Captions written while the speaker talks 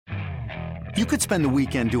You could spend the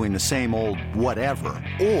weekend doing the same old whatever,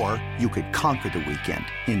 or you could conquer the weekend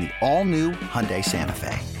in the all-new Hyundai Santa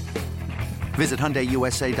Fe. Visit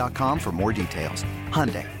HyundaiUSA.com for more details.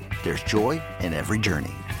 Hyundai, there's joy in every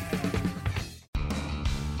journey.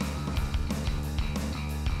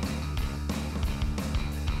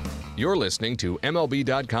 You're listening to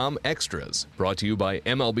MLB.com Extras, brought to you by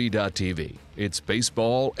MLB.tv. It's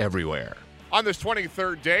baseball everywhere. On this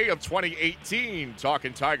 23rd day of 2018,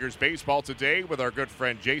 talking Tigers baseball today with our good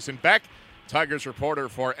friend Jason Beck, Tigers reporter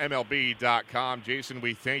for MLB.com. Jason,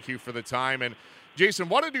 we thank you for the time. And Jason,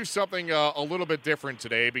 want to do something a little bit different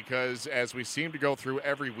today because as we seem to go through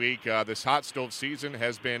every week, this hot stove season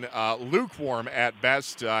has been lukewarm at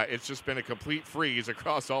best. It's just been a complete freeze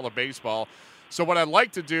across all of baseball. So what I'd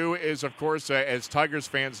like to do is, of course, as Tigers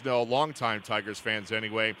fans know, longtime Tigers fans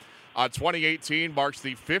anyway, 2018 marks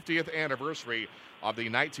the 50th anniversary of the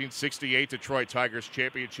 1968 Detroit Tigers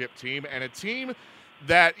championship team, and a team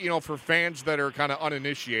that, you know, for fans that are kind of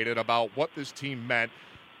uninitiated about what this team meant,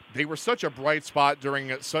 they were such a bright spot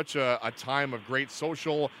during such a time of great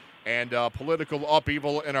social and political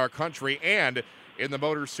upheaval in our country and in the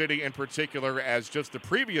Motor City in particular, as just the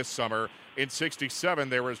previous summer in 67,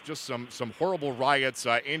 there was just some horrible riots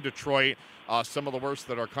in Detroit, some of the worst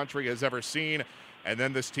that our country has ever seen. And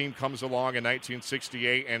then this team comes along in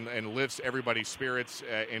 1968 and lifts everybody's spirits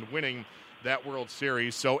in winning that World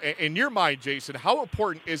Series. So in your mind, Jason, how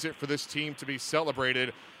important is it for this team to be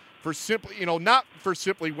celebrated for simply, you know, not for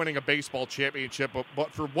simply winning a baseball championship,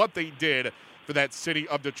 but for what they did for that city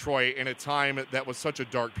of Detroit in a time that was such a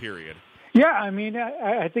dark period? Yeah, I mean,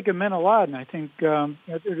 I think it meant a lot, and I think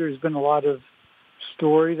there's been a lot of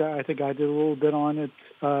stories. I think I did a little bit on it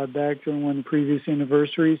back during one of the previous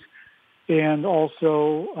anniversaries. And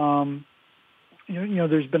also,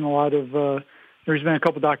 there's been a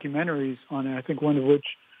couple documentaries on it. I think one of which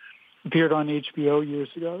appeared on HBO years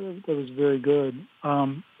ago. That was very good.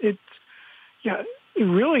 It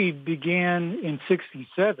really began in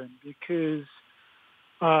 '67 because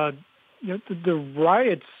the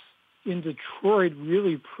riots in Detroit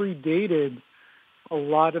really predated a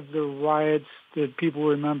lot of the riots that people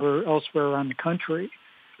remember elsewhere around the country.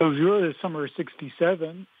 It was really the summer of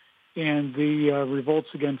 '67. And the revolts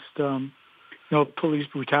against, police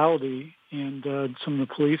brutality and some of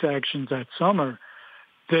the police actions that summer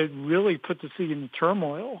that really put the city into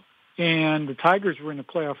turmoil. And the Tigers were in the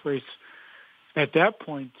playoff race at that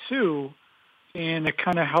point, too. And it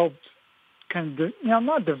kind of helped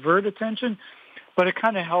not divert attention, but it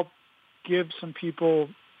kind of helped give some people,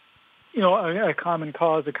 a common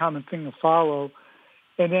cause, a common thing to follow.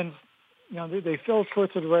 And then, they fell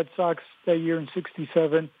short to the Red Sox that year in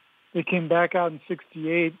 '67. They came back out in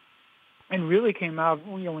 '68 and really came out,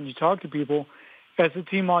 when you talk to people, as a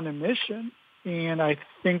team on a mission. And I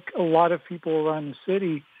think a lot of people around the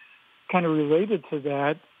city kind of related to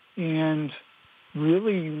that and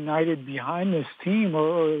really united behind this team,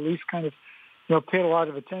 or at least kind of, paid a lot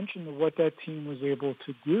of attention to what that team was able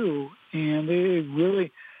to do. And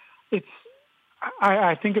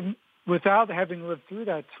I think without having lived through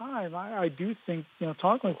that time, I do think,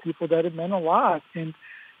 talking with people, that it meant a lot. And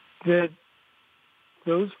that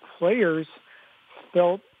those players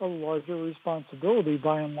felt a larger responsibility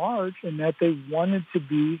by and large, and that they wanted to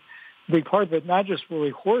be a big part of it, not just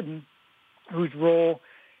Willie Horton, whose role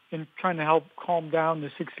in trying to help calm down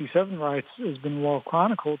the '67 riots has been well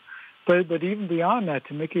chronicled, but even beyond that,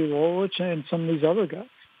 to Mickey Lolich and some of these other guys.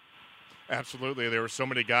 Absolutely. There were so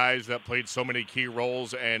many guys that played so many key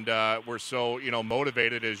roles and were so,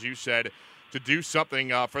 motivated, as you said, to do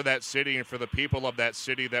something for that city and for the people of that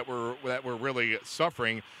city that were really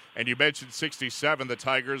suffering. And you mentioned '67, the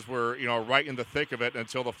Tigers were, right in the thick of it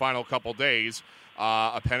until the final couple days.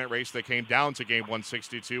 A pennant race that came down to game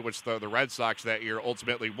 162, which the Red Sox that year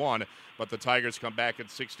ultimately won. But the Tigers come back in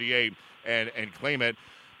 '68 and claim it.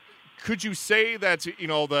 Could you say that,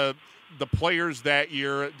 the players that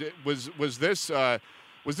year, was this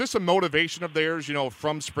a motivation of theirs,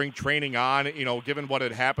 from spring training on, given what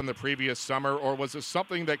had happened the previous summer, or was it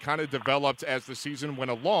something that kind of developed as the season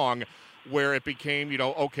went along, where it became,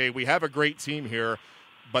 okay, we have a great team here,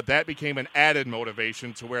 but that became an added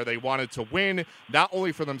motivation to where they wanted to win, not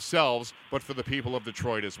only for themselves, but for the people of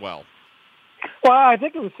Detroit as well? Well, I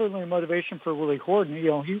think it was certainly a motivation for Willie Horton. He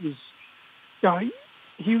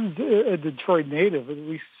was a Detroit native, at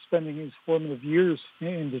least spending his formative years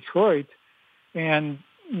in Detroit. And,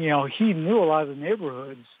 he knew a lot of the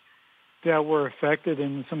neighborhoods that were affected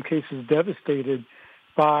and in some cases devastated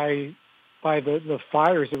by the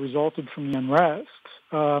fires that resulted from the unrest.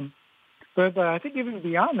 But I think even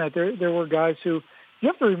beyond that, there were guys who you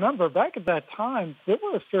have to remember, back at that time, there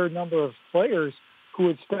were a fair number of players who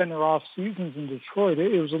would spend their off seasons in Detroit.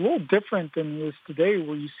 It was a little different than it is today,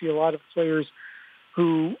 where you see a lot of players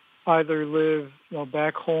who either live,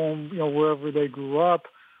 back home, wherever they grew up,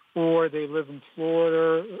 or they live in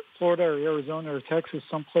Florida or Arizona or Texas,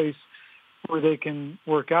 someplace where they can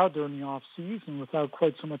work out during the off season without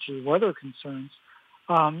quite so much of the weather concerns.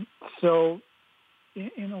 So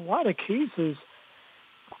in a lot of cases,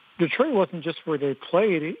 Detroit wasn't just where they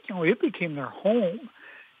played. It became their home,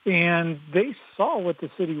 and they saw what the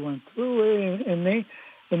city went through, and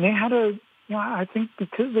they had I think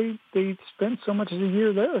because they spent so much of the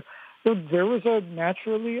year there was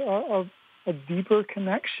naturally a deeper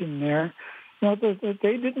connection there. That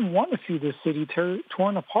they didn't want to see the city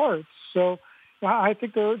torn apart. So I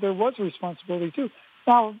think there was a responsibility too.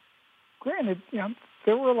 Now, granted,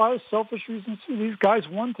 there were a lot of selfish reasons too. These guys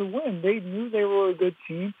wanted to win. They knew they were a good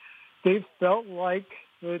team. They felt like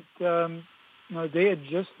that they had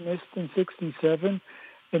just missed in '67,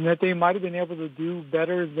 and that they might have been able to do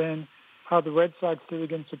better than how the Red Sox did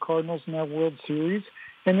against the Cardinals in that World Series,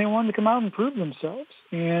 and they wanted to come out and prove themselves.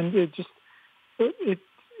 And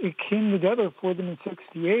it came together for them in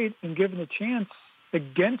 '68, and given a chance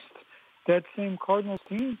against that same Cardinals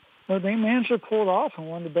team, they managed to pull it off and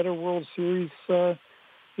won the better World Series of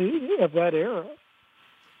that era.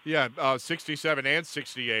 Yeah, 67 and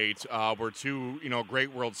 68 were two,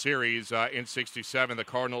 great World Series. In 67, the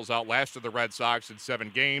Cardinals outlasted the Red Sox in 7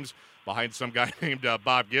 games behind some guy named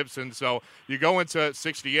Bob Gibson. So you go into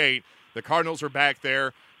 68, the Cardinals are back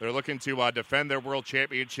there. They're looking to defend their World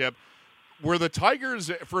Championship. Were the Tigers,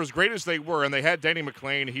 for as great as they were, and they had Denny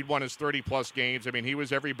McLain, he'd won his 30-plus games. I mean, he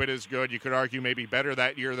was every bit as good. You could argue maybe better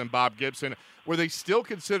that year than Bob Gibson. Were they still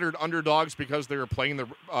considered underdogs because they were playing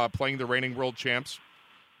the reigning world champs?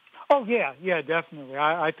 Oh, yeah, definitely.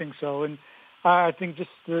 I think so. And I think just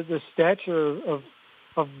the stature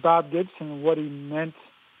of Bob Gibson and what he meant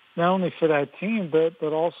not only for that team, but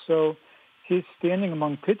also his standing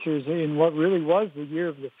among pitchers in what really was the year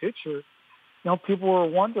of the pitcher. People were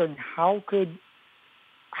wondering how could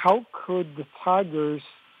the Tigers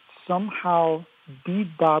somehow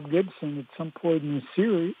beat Bob Gibson at some point in the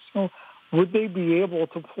series? Would they be able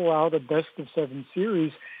to pull out a best-of-7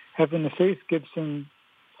 series having to face Gibson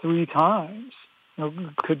 3 times?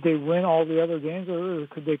 Could they win all the other games, or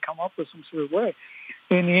could they come up with some sort of way?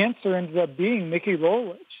 And the answer ended up being Mickey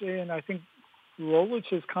Lolich. And I think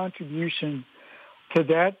Lolich's contribution to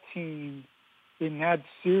that team in that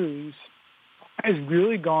series has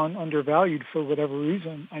really gone undervalued for whatever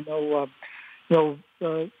reason. I know,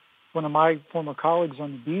 one of my former colleagues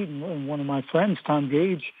on the beat and one of my friends, Tom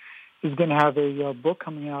Gage, is going to have a book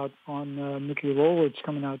coming out on Mickey Lolich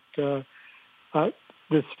coming out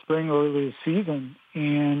this spring or early this season.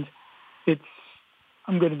 And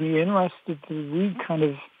I'm going to be interested to read kind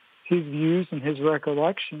of his views and his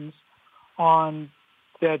recollections on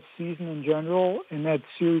that season in general and that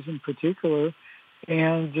series in particular,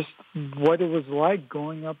 and just what it was like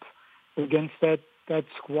going up against that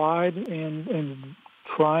squad and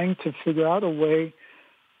trying to figure out a way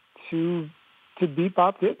to beat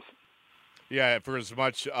Bob Gibson. Yeah, for as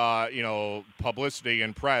much publicity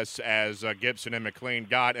and press as Gibson and McLain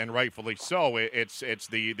got, and rightfully so, it's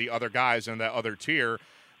the other guys in that other tier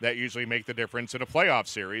that usually make the difference in a playoff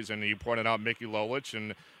series. And you pointed out Mickey Lolich,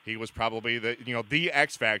 and he was probably the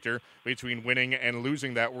X factor between winning and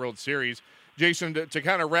losing that World Series. Jason, to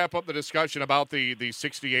kind of wrap up the discussion about the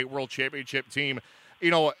 68 World Championship team,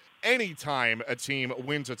 any time a team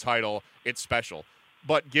wins a title, it's special.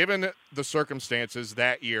 But given the circumstances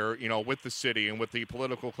that year, with the city and with the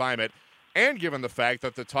political climate, and given the fact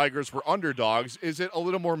that the Tigers were underdogs, is it a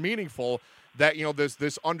little more meaningful that,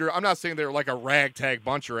 I'm not saying they're like a ragtag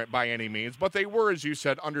bunch by any means, but they were, as you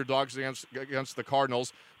said, underdogs against the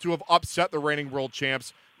Cardinals to have upset the reigning world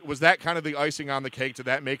champs. Was that kind of the icing on the cake? Did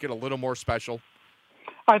that make it a little more special?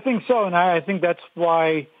 I think so, and I think that's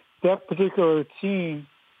why that particular team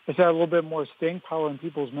has had a little bit more staying power in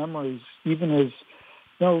people's memories, even as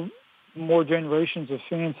more generations of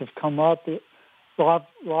fans have come up. A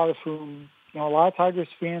lot of whom, a lot of Tigers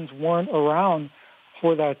fans weren't around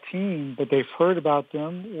for that team, but they've heard about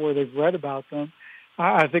them or they've read about them.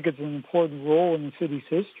 I think it's an important role in the city's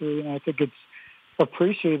history, and I think it's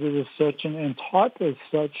appreciated as such and taught as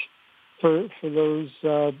such for those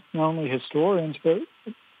not only historians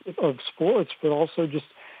of sports, but also just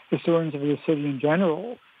historians of the city in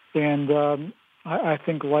general. And I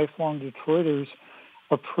think lifelong Detroiters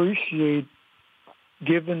appreciate,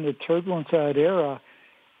 given the turbulence of that era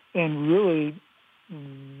and really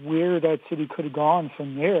where that city could have gone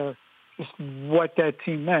from there, just what that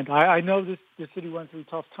team meant. I know the city went through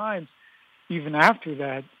tough times even after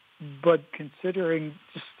that, but considering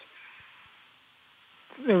just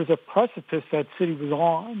there was a precipice that city was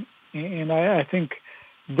on, and I think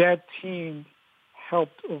that team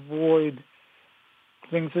helped avoid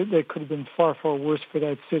things that could have been far, far worse for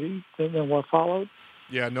that city than what followed.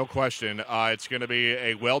 Yeah, no question. It's going to be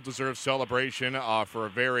a well-deserved celebration for a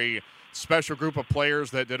very special group of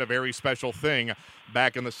players that did a very special thing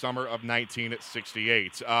back in the summer of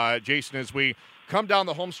 1968. Jason, as we come down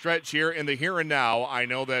the home stretch here in the here and now, I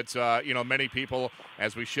know that many people,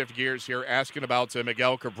 as we shift gears here, asking about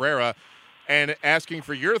Miguel Cabrera and asking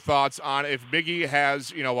for your thoughts on if Miggy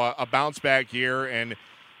has a bounce back year. And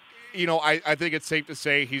I think it's safe to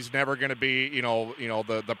say he's never going to be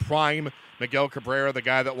the prime Miguel Cabrera, the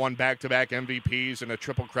guy that won back-to-back MVPs and a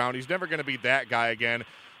Triple Crown. He's never going to be that guy again.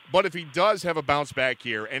 But if he does have a bounce-back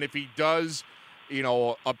year, and if he does,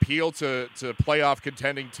 appeal to playoff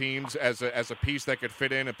contending teams as a piece that could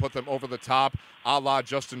fit in and put them over the top, a la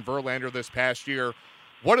Justin Verlander this past year,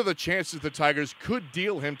 what are the chances the Tigers could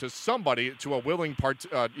deal him to somebody, to a willing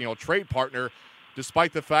trade partner,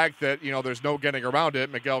 despite the fact that there's no getting around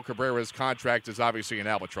it? Miguel Cabrera's contract is obviously an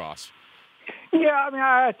albatross. Yeah,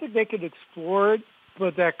 I think they could explore it,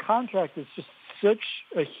 but that contract is just such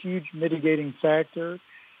a huge mitigating factor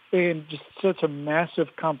and just such a massive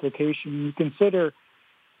complication. You consider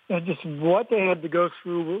just what they had to go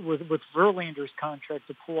through with Verlander's contract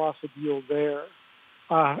to pull off a deal there.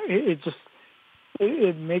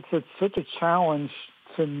 It makes it such a challenge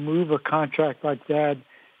to move a contract like that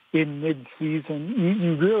in mid-season.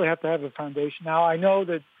 You really have to have a foundation. Now, I know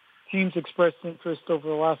that teams expressed interest over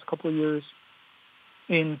the last couple of years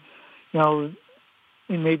in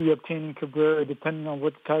maybe obtaining Cabrera, depending on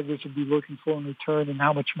what the Tigers would be looking for in return and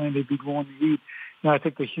how much money they'd be willing to eat. I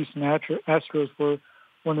think the Houston Astros were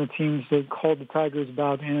one of the teams that called the Tigers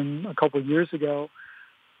about him a couple of years ago.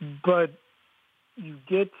 But you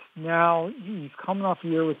get now, he's coming off a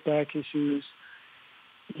year with back issues.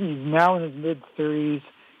 He's now in his mid-30s.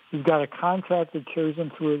 He's got a contract that carries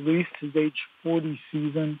him through at least his age 40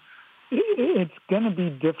 season. It's going to be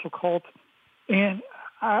difficult. And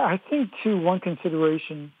I think, too, one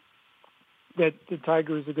consideration that the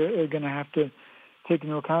Tigers are going to have to take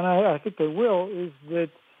into account, I think they will, is that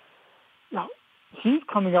he's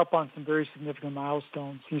coming up on some very significant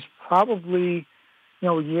milestones. He's probably,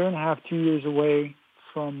 a year and a half, 2 years away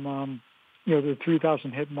from, the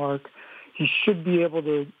 3,000 hit mark. He should be able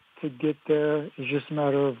to get there. It's just a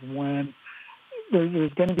matter of when.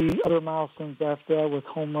 There's going to be other milestones after that with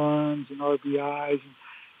home runs and RBIs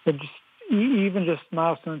and just even just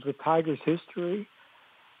milestones with Tigers history.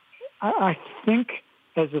 I think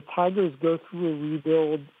as the Tigers go through a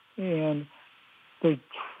rebuild and they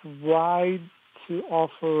try to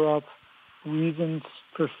offer up reasons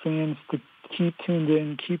for fans to keep tuned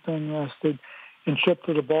in, keep invested, and ship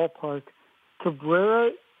to the ballpark,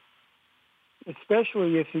 Cabrera,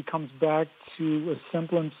 especially if he comes back to a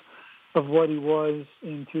semblance of what he was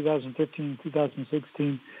in 2015,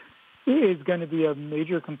 2016, is going to be a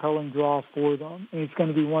major compelling draw for them. And it's going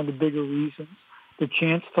to be one of the bigger reasons. The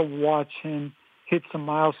chance to watch him hit some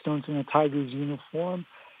milestones in a Tigers uniform,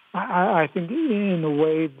 I think in a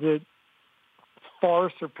way that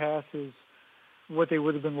far surpasses what they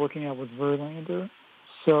would have been looking at with Verlander.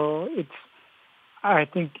 So I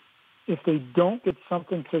think if they don't get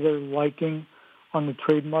something to their liking on the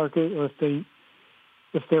trade market, or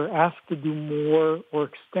if they're asked to do more or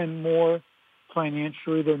extend more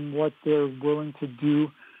financially than what they're willing to do,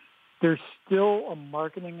 there's still a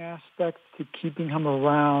marketing aspect to keeping him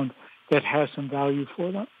around that has some value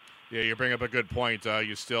for them. Yeah, you bring up a good point.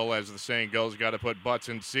 You still, as the saying goes, got to put butts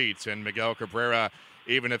in seats. And Miguel Cabrera,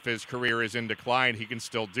 even if his career is in decline, he can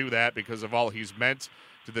still do that because of all he's meant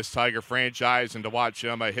to this Tiger franchise. And to watch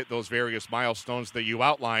him hit those various milestones that you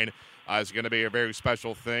outline is going to be a very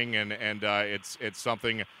special thing. And it's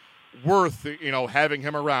something worth having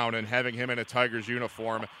him around and having him in a Tigers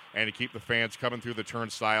uniform and to keep the fans coming through the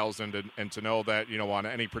turnstiles and to know that on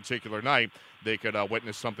any particular night they could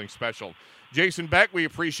witness something special. Jason Beck, we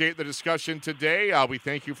appreciate the discussion today. We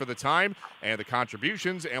thank you for the time and the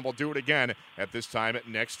contributions, and we'll do it again at this time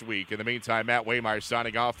next week. In the meantime, Matt Waymeyer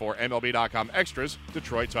signing off for MLB.com Extras,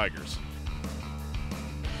 Detroit Tigers.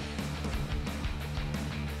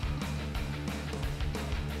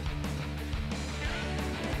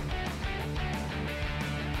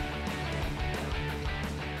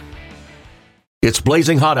 It's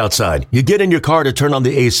blazing hot outside. You get in your car to turn on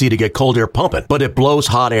the AC to get cold air pumping, but it blows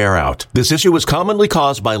hot air out. This issue is commonly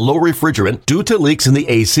caused by low refrigerant due to leaks in the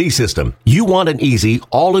AC system. You want an easy,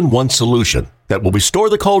 all-in-one solution that will restore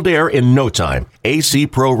the cold air in no time. AC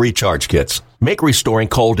Pro Recharge Kits make restoring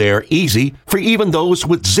cold air easy for even those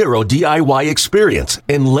with zero DIY experience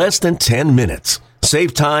in less than 10 minutes.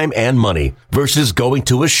 Save time and money versus going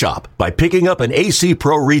to a shop by picking up an AC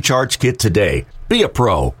Pro Recharge Kit today. Be a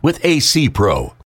pro with AC Pro.